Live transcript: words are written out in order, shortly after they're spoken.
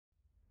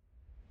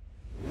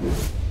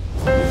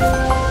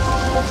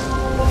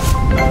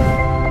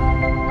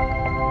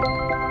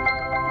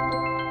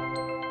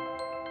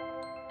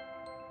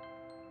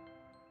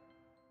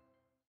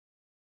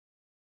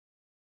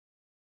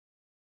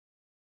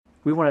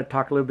We want to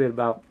talk a little bit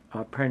about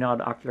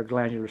Parinaud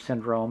Oculoglandular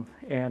Syndrome.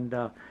 And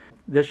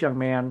this young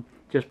man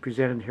just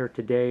presented here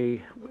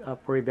today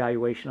for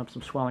evaluation of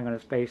some swelling on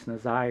his face and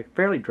his eye,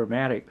 fairly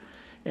dramatic.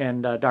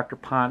 And Dr.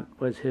 Pont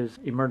was his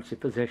emergency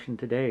physician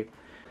today.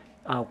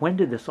 When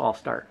did this all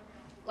start?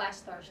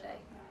 Last Thursday.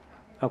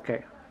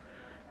 Okay.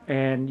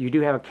 And you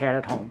do have a cat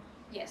at home?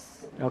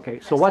 Yes.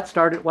 Okay. So what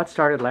started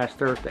last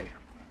Thursday?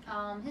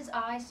 His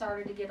eye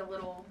started to get a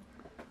little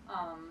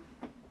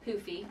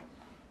poofy,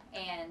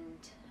 and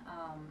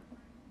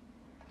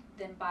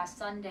then by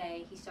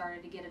Sunday he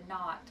started to get a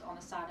knot on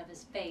the side of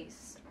his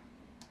face,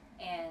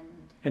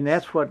 and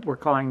that's what we're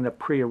calling the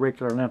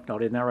preauricular lymph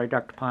node, isn't that right,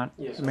 Dr. Pont?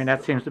 Yes. I mean,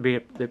 that seems to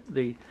be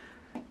the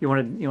you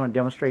want to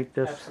demonstrate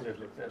this?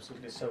 Absolutely.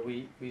 So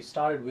we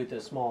started with a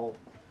small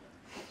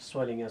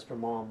swelling as per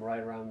mom right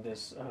around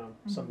this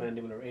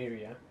submandibular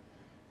area,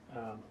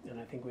 and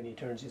I think when he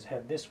turns his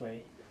head this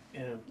way,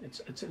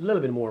 it's a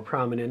little bit more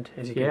prominent,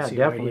 as you can see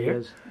right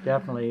here.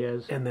 Definitely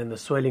is. And then the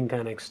swelling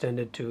kind of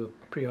extended to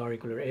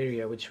preauricular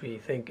area, which we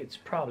think it's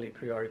probably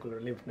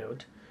preauricular lymph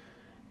node.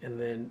 And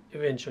then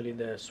eventually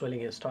the swelling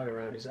has started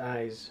around his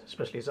eyes,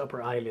 especially his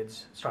upper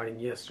eyelids, starting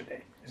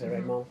yesterday. Is that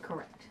right, Mom?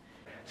 correct.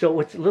 So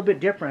what's a little bit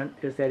different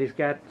is that he's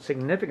got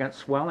significant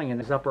swelling in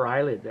his upper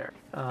eyelid there.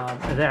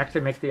 It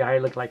actually makes the eye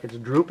look like it's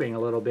drooping a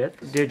little bit.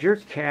 Did your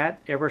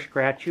cat ever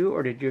scratch you,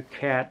 or did your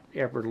cat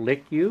ever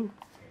lick you?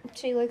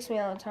 She licks me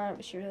all the time,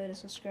 but she really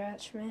doesn't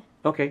scratch me.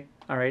 Okay,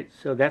 all right.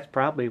 So that's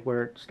probably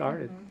where it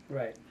started.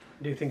 Right.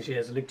 Do you think she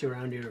has licked you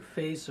around your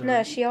face? Or?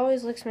 No, she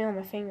always licks me on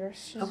my fingers.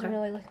 She doesn't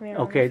really lick me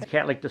around Okay, my the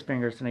cat licked his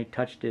fingers and he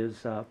touched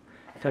his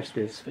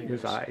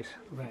eyes.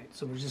 Right.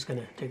 So we're just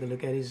gonna take a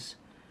look at his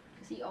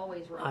He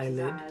always rubs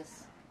eyelid, his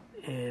eyes.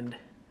 and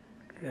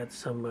got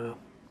some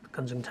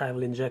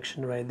conjunctival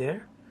injection right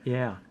there.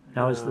 Yeah.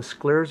 Now is the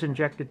sclers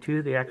injected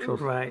too? The actual.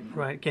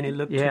 Right. Can you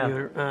look to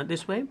your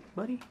this way,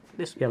 buddy?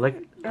 This. Yeah.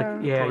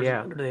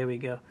 Yeah. There we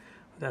go.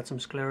 We got some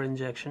sclera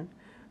injection.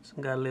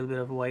 So got a little bit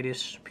of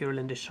whitish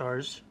purulent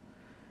discharge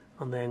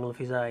on the angle of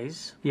his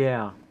eyes.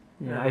 Yeah.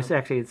 I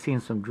actually had seen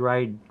some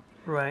dried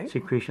Right.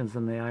 secretions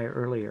in the eye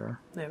earlier.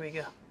 There we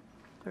go.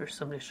 There's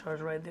some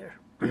discharge right there.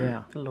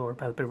 Yeah. Lower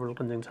palpebral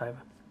conjunctiva.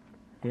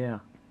 Yeah.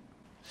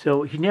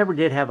 So he never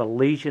did have a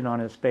lesion on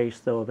his face,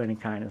 though, of any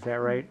kind. Is that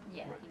right?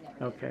 Yeah, he never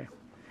did. Okay.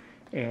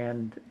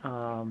 And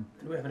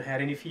We haven't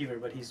had any fever,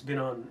 but he's been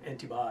on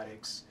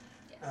antibiotics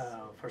Yes.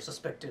 for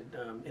suspected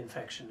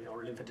infection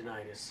or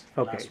lymphadenitis.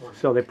 The okay. last one.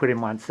 So they put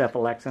him on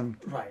cephalexin.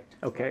 Right.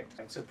 Okay.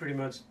 So pretty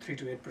much 3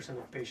 to 8%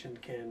 of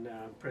patient can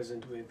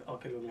present with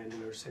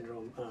oculoglandular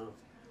syndrome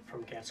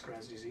from cat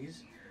scratch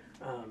disease.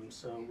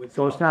 So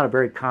it's not a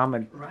very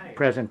common Right.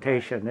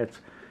 presentation.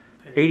 It's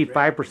Very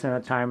 85%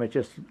 of the time it's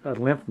just a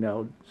lymph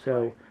node.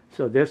 So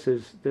this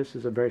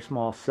is a very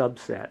small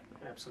subset.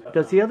 Absolutely.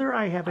 Does the other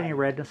eye have any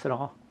redness at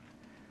all?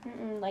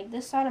 Like,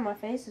 this side of my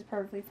face is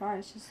perfectly fine.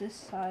 It's just this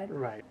side.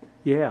 Right.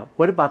 Yeah.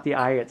 What about the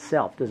eye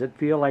itself? Does it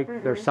feel like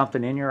there's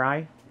something in your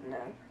eye? No,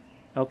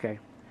 Okay.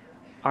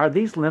 Are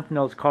these lymph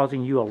nodes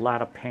causing you a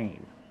lot of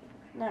pain?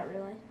 not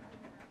really.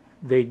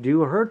 They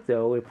do hurt,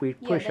 though, if we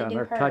Yeah, push they on do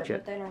or hurt, touch but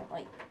it. they don't,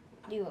 like,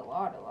 do a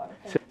lot of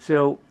pain.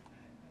 So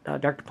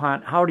Dr.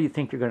 Pont, how do you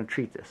think you're going to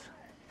treat this?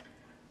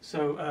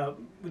 So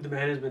with the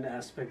management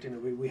aspect,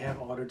 we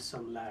have ordered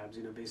some labs,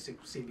 basic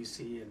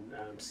CBC and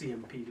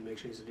CMP to make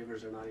sure his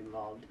livers are not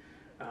involved.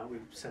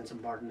 We've sent some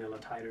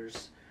Bartonella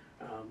titers,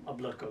 a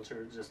blood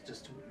culture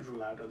just to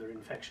rule out other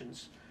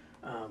infections.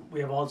 We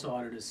have also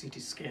ordered a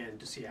CT scan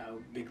to see how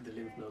big the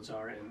lymph nodes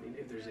are and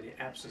if there's any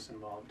abscess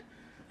involved.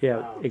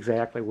 Yeah,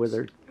 exactly.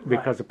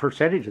 Because a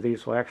percentage of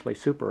these will actually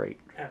suppurate.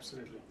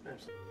 Absolutely.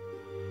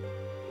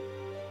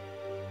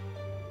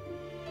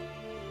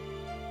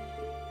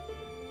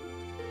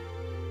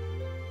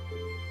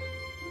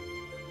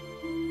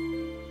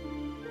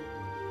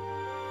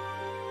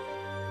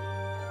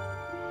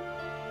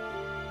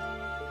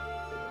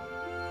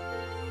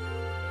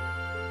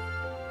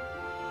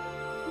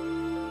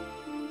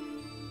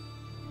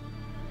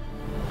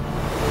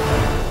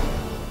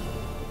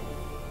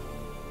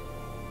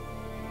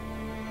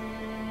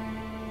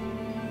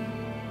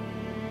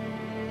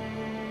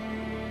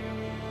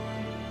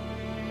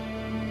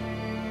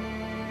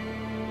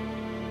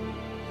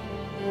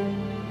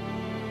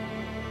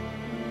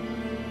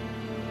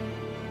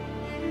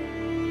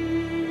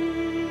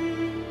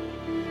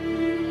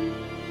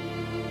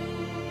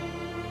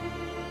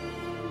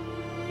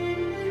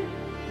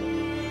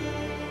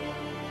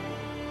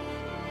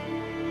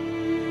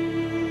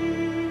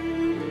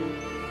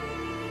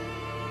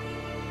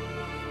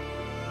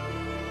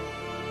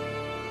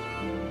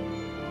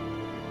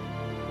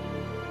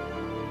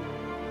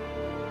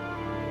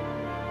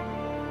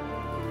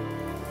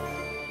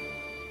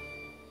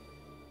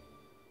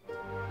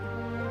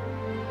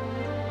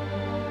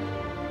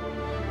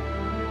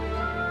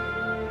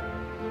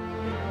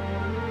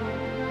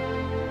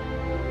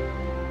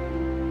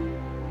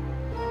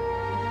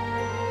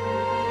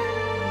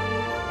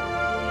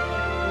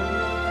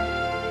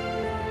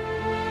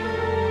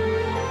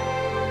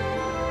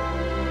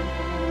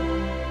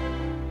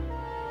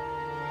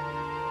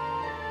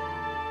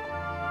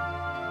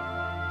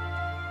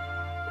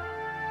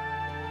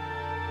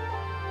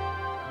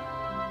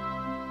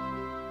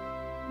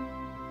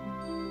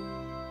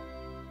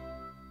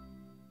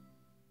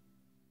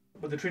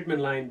 the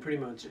treatment line pretty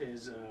much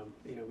is,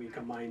 we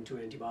combine 2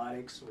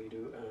 antibiotics. We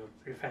do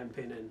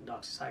rifampin and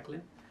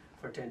doxycycline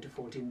for 10 to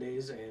 14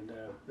 days, and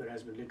there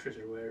has been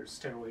literature where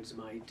steroids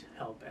might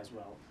help as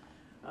well.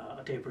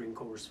 A tapering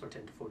course for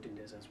 10 to 14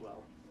 days as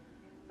well.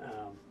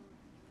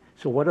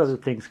 So what other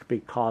things could be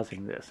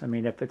causing this? I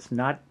mean, if it's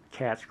not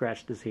cat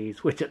scratch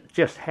disease, which it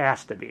just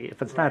has to be.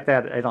 If it's not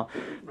that, I don't.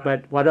 Right.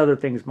 But what other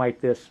things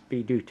might this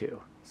be due to?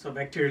 So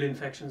bacterial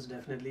infections,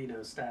 definitely,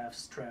 staph,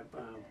 strep,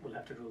 we'll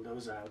have to rule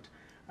those out.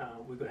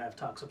 We could have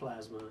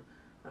toxoplasma,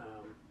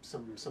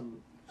 some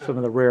Some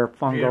of the rare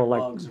fungal, rare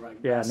like bugs,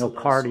 right?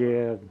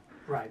 nocardia,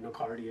 Right,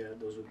 nocardia,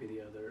 those would be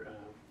the other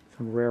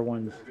some rare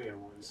ones. rare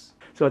ones.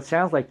 So it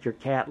sounds like your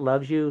cat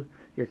loves you.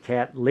 Your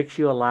cat licks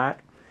you a lot,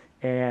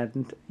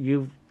 and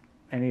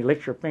he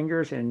licks your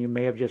fingers, and you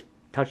may have just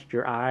touched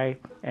your eye,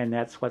 and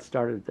that's what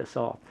started this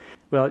off.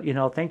 Well,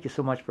 thank you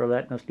so much for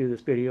letting us do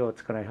this video.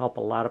 It's going to help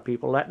a lot of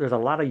people. There's a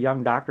lot of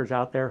young doctors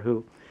out there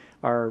who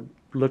are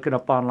looking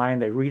up online.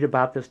 They read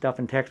about this stuff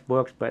in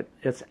textbooks, but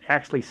it's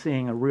actually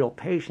seeing a real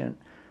patient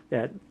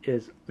that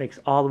makes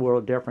all the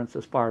world of difference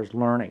as far as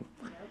learning.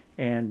 Yep.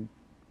 And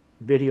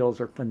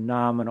videos are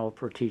phenomenal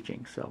for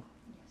teaching. So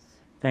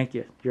thank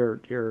you.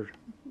 You're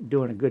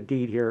doing a good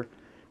deed here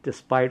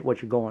despite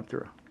what you're going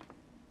through.